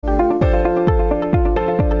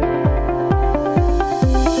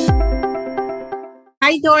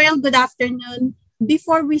Doyle. Good afternoon.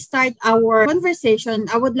 Before we start our conversation,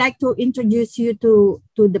 I would like to introduce you to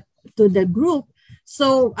the group.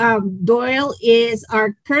 So Doyle is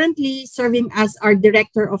currently serving as our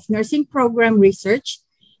Director of Nursing Program Research.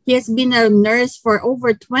 He has been a nurse for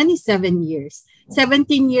over 27 years.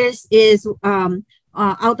 17 years is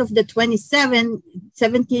out of the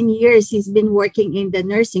 17 years he's been working in the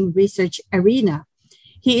nursing research arena.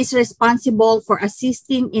 He is responsible for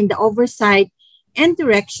assisting in the oversight and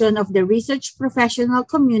direction of the research professional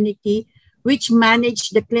community, which manage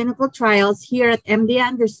the clinical trials here at MD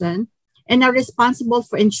Anderson and are responsible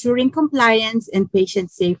for ensuring compliance and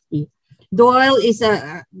patient safety. Doyle is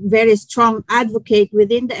a very strong advocate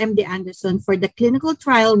within the MD Anderson for the clinical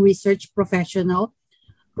trial research professional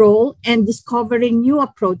role and discovering new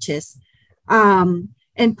approaches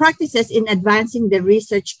and practices in advancing the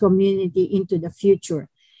research community into the future.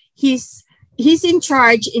 He's in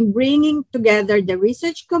charge in bringing together the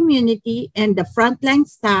research community and the frontline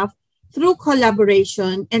staff through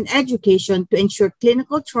collaboration and education to ensure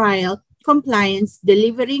clinical trial compliance,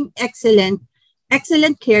 delivering excellent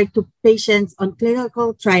care to patients on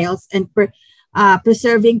clinical trials and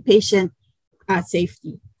preserving patient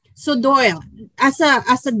safety. So Doyle, as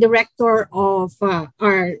a director of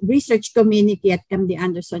our research community at MD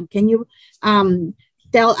Anderson, can you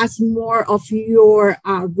tell us more of your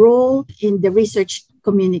role in the research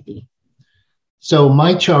community? So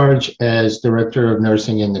my charge as Director of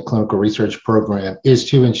Nursing in the Clinical Research Program is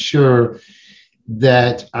to ensure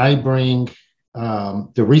that I bring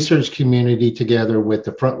the research community together with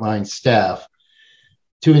the frontline staff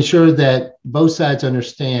to ensure that both sides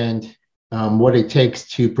understand what it takes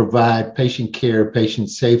to provide patient care, patient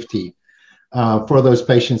safety for those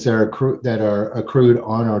patients that are accrued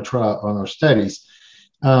on our trial, on our studies.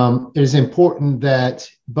 It is important that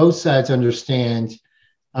both sides understand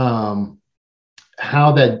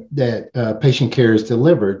how that patient care is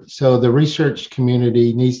delivered. So the research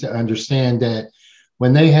community needs to understand that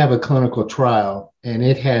when they have a clinical trial and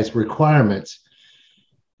it has requirements,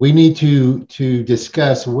 we need to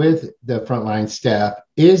discuss with the frontline staff,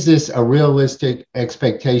 is this a realistic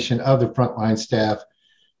expectation of the frontline staff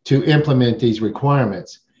to implement these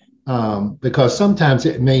requirements? Because sometimes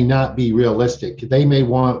it may not be realistic. They may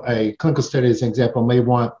want a clinical study, as an example, may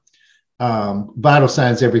want vital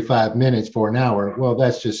signs every 5 minutes for an hour. Well,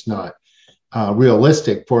 that's just not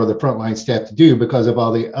realistic for the frontline staff to do because of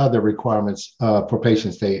all the other requirements for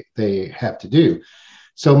patients they have to do.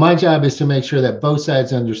 So my job is to make sure that both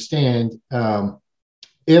sides understand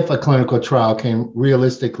if a clinical trial can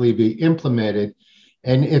realistically be implemented,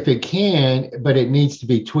 and if it can, but it needs to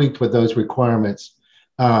be tweaked with those requirements.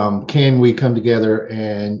 Can we come together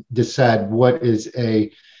and decide what is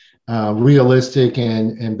a realistic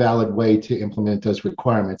and valid way to implement those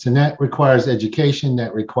requirements? And that requires education,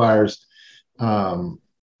 that requires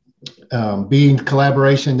being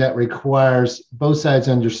collaboration, that requires both sides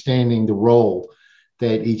understanding the role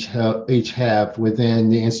that each have within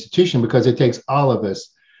the institution, because it takes all of us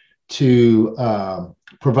to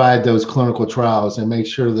provide those clinical trials and make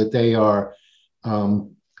sure that they are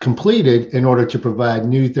completed in order to provide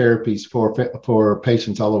new therapies for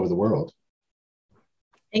patients all over the world.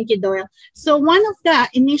 Thank you, Doyle. So one of the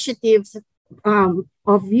initiatives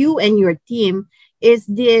of you and your team is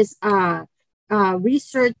this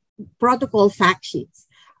research protocol fact sheets.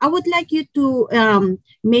 I would like you to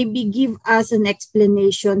maybe give us an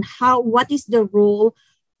explanation what is the role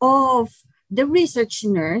of the research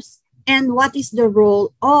nurse and what is the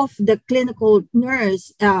role of the clinical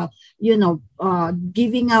nurse,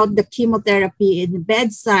 giving out the chemotherapy in the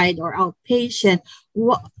bedside or outpatient.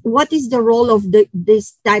 What is the role of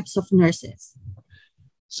these types of nurses?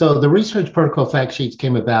 So the research protocol fact sheets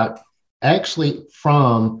came about actually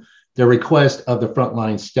from the request of the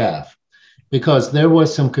frontline staff, because there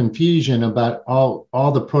was some confusion about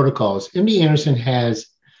all the protocols. MD Anderson has,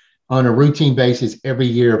 on a routine basis, every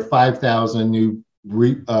year 5,000 new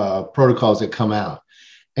protocols that come out.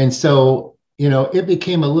 And so, it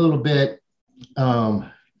became a little bit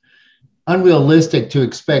unrealistic to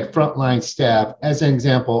expect frontline staff. As an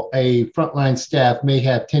example, a frontline staff may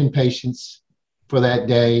have 10 patients for that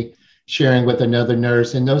day sharing with another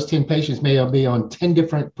nurse, and those 10 patients may be on 10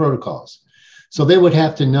 different protocols. So they would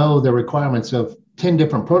have to know the requirements of 10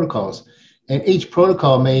 different protocols. And each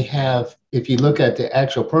protocol may have, if you look at the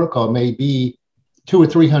actual protocol, may be 200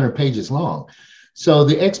 or 300 pages long. So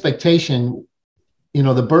the expectation,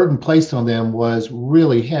 the burden placed on them was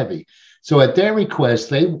really heavy. So at their request,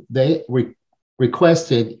 they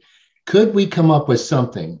requested, could we come up with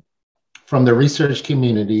something from the research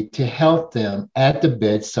community to help them at the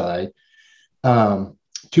bedside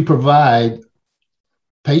to provide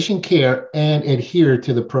patient care and adhere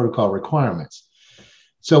to the protocol requirements.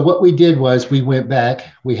 So what we did was we went back,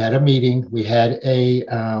 we had a meeting, we had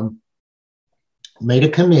made a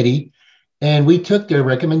committee, and we took their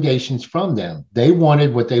recommendations from them.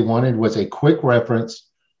 What they wanted was a quick reference,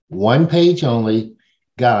 one page only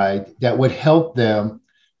guide that would help them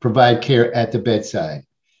provide care at the bedside.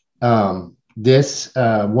 This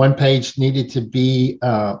one page needed to be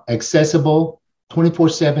accessible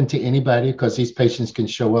 24/7 to anybody, because these patients can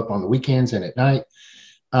show up on the weekends and at night.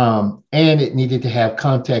 And it needed to have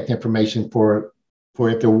contact information for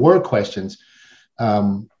if there were questions,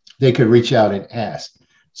 they could reach out and ask.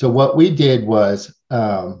 So what we did was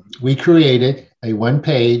we created a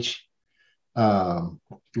one-page,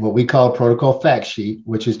 what we call a protocol fact sheet,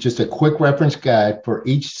 which is just a quick reference guide for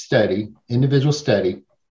each study, individual study,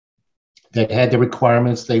 that had the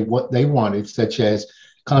requirements they wanted, such as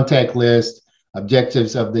contact list,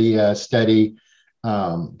 objectives of the study,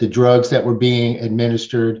 the drugs that were being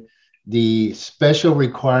administered, the special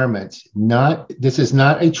requirements. This is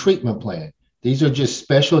not a treatment plan. These are just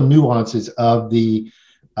special nuances of the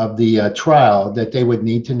trial that they would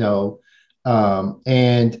need to know,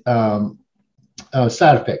 and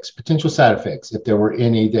side effects, potential side effects, if there were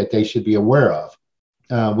any that they should be aware of,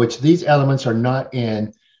 which these elements are not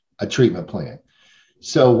in a treatment plan.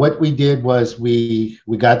 So what we did was we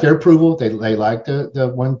got their approval. They liked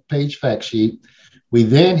the one-page fact sheet. We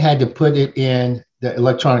then had to put it in the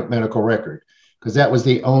electronic medical record, because that was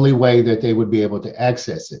the only way that they would be able to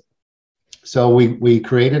access it. So we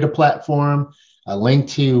created a platform, a link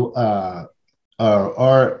to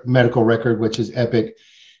our medical record, which is Epic,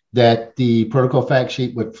 that the protocol fact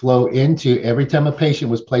sheet would flow into. Every time a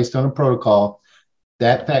patient was placed on a protocol,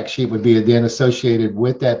 that fact sheet would be then associated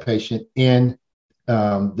with that patient in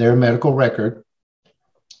their medical record.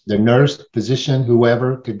 The nurse, physician,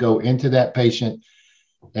 whoever could go into that patient,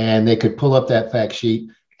 and they could pull up that fact sheet,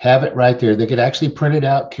 have it right there. They could actually print it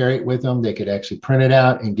out, carry it with them. They could actually print it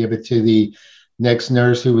out and give it to the next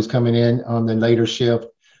nurse who was coming in on the later shift.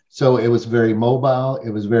 So it was very mobile. It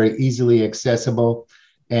was very easily accessible.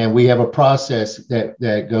 And we have a process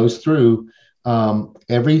that goes through.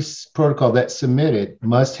 Every protocol that's submitted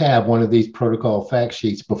must have one of these protocol fact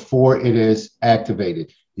sheets before it is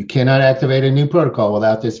activated. You cannot activate a new protocol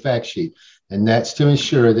without this fact sheet. And that's to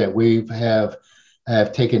ensure that we have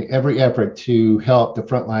taken every effort to help the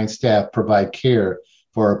frontline staff provide care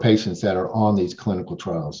for our patients that are on these clinical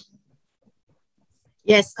trials.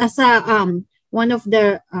 Yes, as one of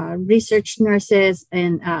the research nurses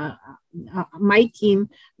and my team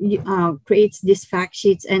creates these fact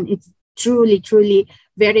sheets, and it's truly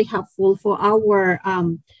very helpful for our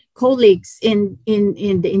colleagues in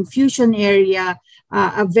the infusion area,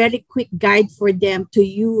 a very quick guide for them to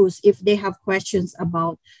use if they have questions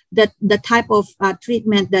about the type of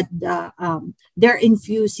treatment that they're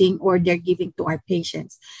infusing or they're giving to our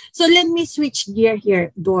patients. So let me switch gear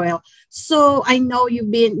here, Doyle. So I know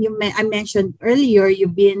I mentioned earlier,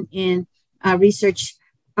 you've been in research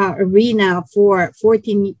arena for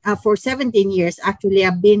 17 years. Actually,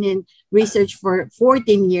 I've been in research for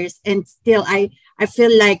 14 years, and still I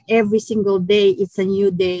feel like every single day it's a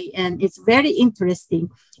new day, and it's very interesting.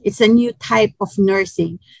 It's a new type of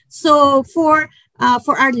nursing. So for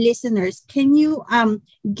our listeners, can you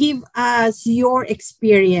give us your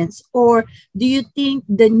experience, or do you think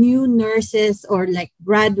the new nurses or like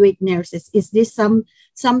graduate nurses, is this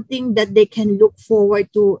something that they can look forward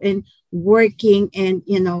to in working, and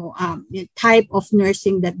type of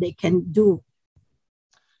nursing that they can do?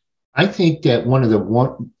 I think that one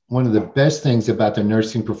of the best things about the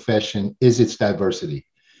nursing profession is its diversity.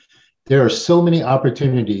 There are so many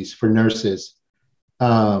opportunities for nurses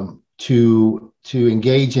to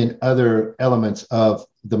engage in other elements of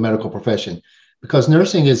the medical profession, because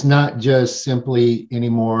nursing is not just simply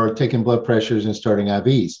anymore taking blood pressures and starting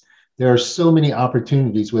IVs. There are so many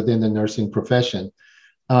opportunities within the nursing profession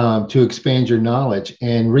to expand your knowledge,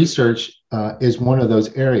 and research is one of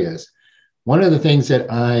those areas. One of the things that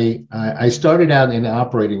I started out in the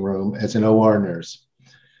operating room as an OR nurse,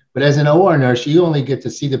 but as an OR nurse, you only get to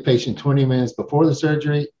see the patient 20 minutes before the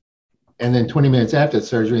surgery and then 20 minutes after the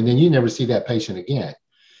surgery, and then you never see that patient again.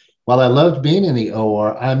 While I loved being in the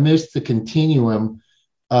OR, I missed the continuum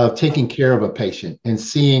of taking care of a patient and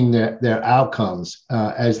seeing their outcomes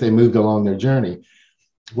as they moved along their journey.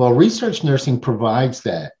 Well, research nursing provides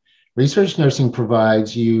that. Research nursing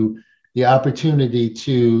provides you the opportunity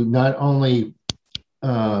to not only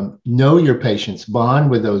know your patients, bond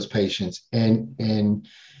with those patients, and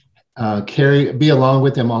be along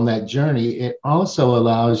with them on that journey. It also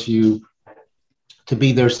allows you to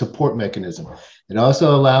be their support mechanism. It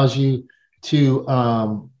also allows you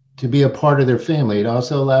to be a part of their family. It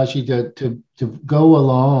also allows you to go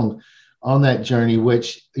along on that journey,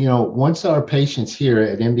 which, once our patients here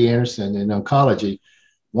at MD Anderson in oncology,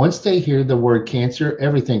 once they hear the word cancer,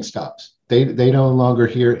 everything stops. They no longer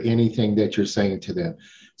hear anything that you're saying to them.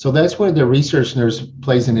 So that's where the research nurse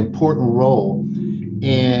plays an important role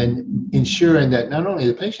in ensuring that not only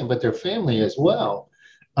the patient, but their family as well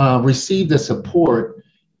receive the support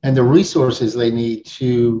and the resources they need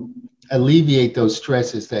to alleviate those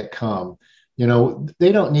stresses that come.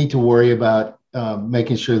 They don't need to worry about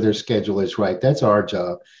making sure their schedule is right. That's our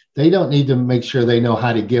job. They don't need to make sure they know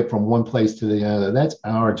how to get from one place to the other. That's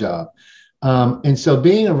our job. And so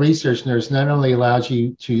being a research nurse not only allows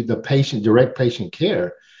you to the direct patient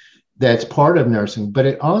care that's part of nursing, but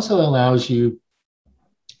it also allows you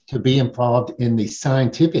to be involved in the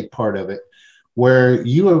scientific part of it, where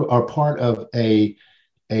you are part of a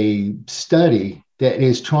study that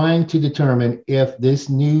is trying to determine if this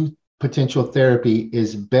new potential therapy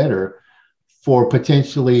is better for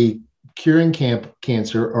potentially curing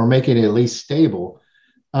cancer or making it at least stable,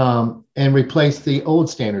 and replace the old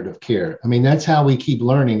standard of care. I mean, that's how we keep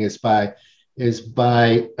learning, is by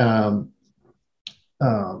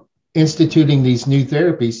instituting these new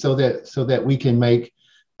therapies so that we can make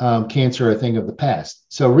cancer a thing of the past.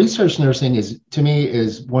 So research nursing to me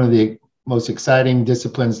is one of the most exciting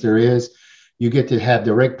disciplines there is. You get to have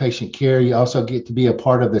direct patient care. You also get to be a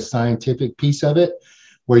part of the scientific piece of it,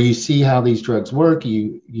 where you see how these drugs work.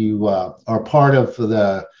 You are part of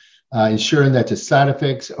the ensuring that the side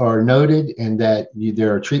effects are noted and that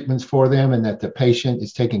there are treatments for them and that the patient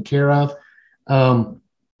is taken care of.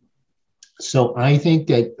 So I think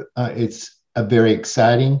that it's a very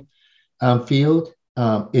exciting field.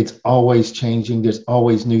 It's always changing. There's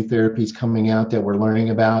always new therapies coming out that we're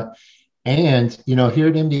learning about. And, here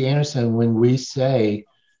at MD Anderson, when we say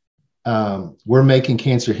we're making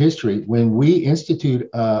cancer history, when we institute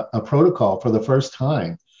a protocol for the first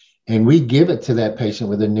time and we give it to that patient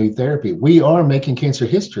with a new therapy, we are making cancer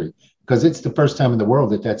history, because it's the first time in the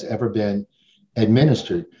world that that's ever been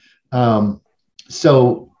administered.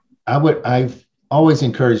 So I've always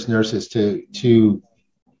encouraged nurses to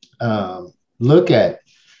look at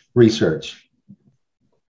research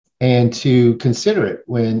and to consider it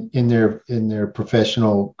when in their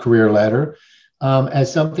professional career ladder,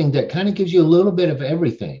 as something that kind of gives you a little bit of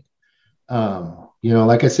everything.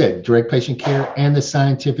 Like I said, direct patient care and the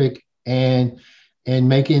scientific and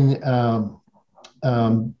making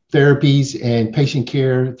therapies and patient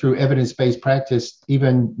care through evidence-based practice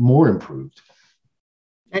even more improved.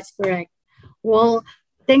 That's correct. Well,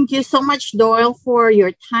 thank you so much, Doyle, for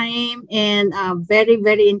your time and very,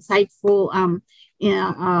 very insightful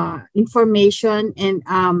information.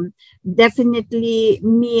 And definitely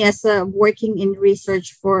me, as working in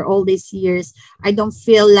research for all these years, I don't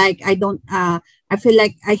feel like I feel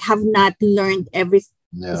like I have not learned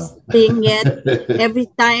everything yet. Every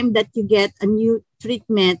time that you get a new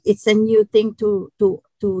treatment, it's a new thing to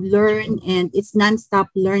learn, and it's nonstop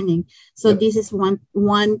learning. So yep. This is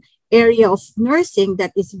one area of nursing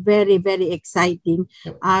that is very, very exciting.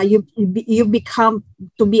 Yep. You become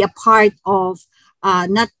to be a part of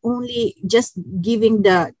not only just giving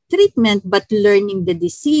the treatment, but learning the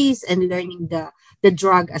disease and learning the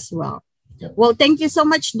drug as well. Yep. Well, thank you so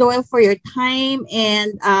much, Doyle, for your time,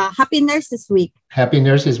 and happy Nurses Week. Happy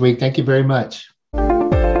Nurses Week. Thank you very much.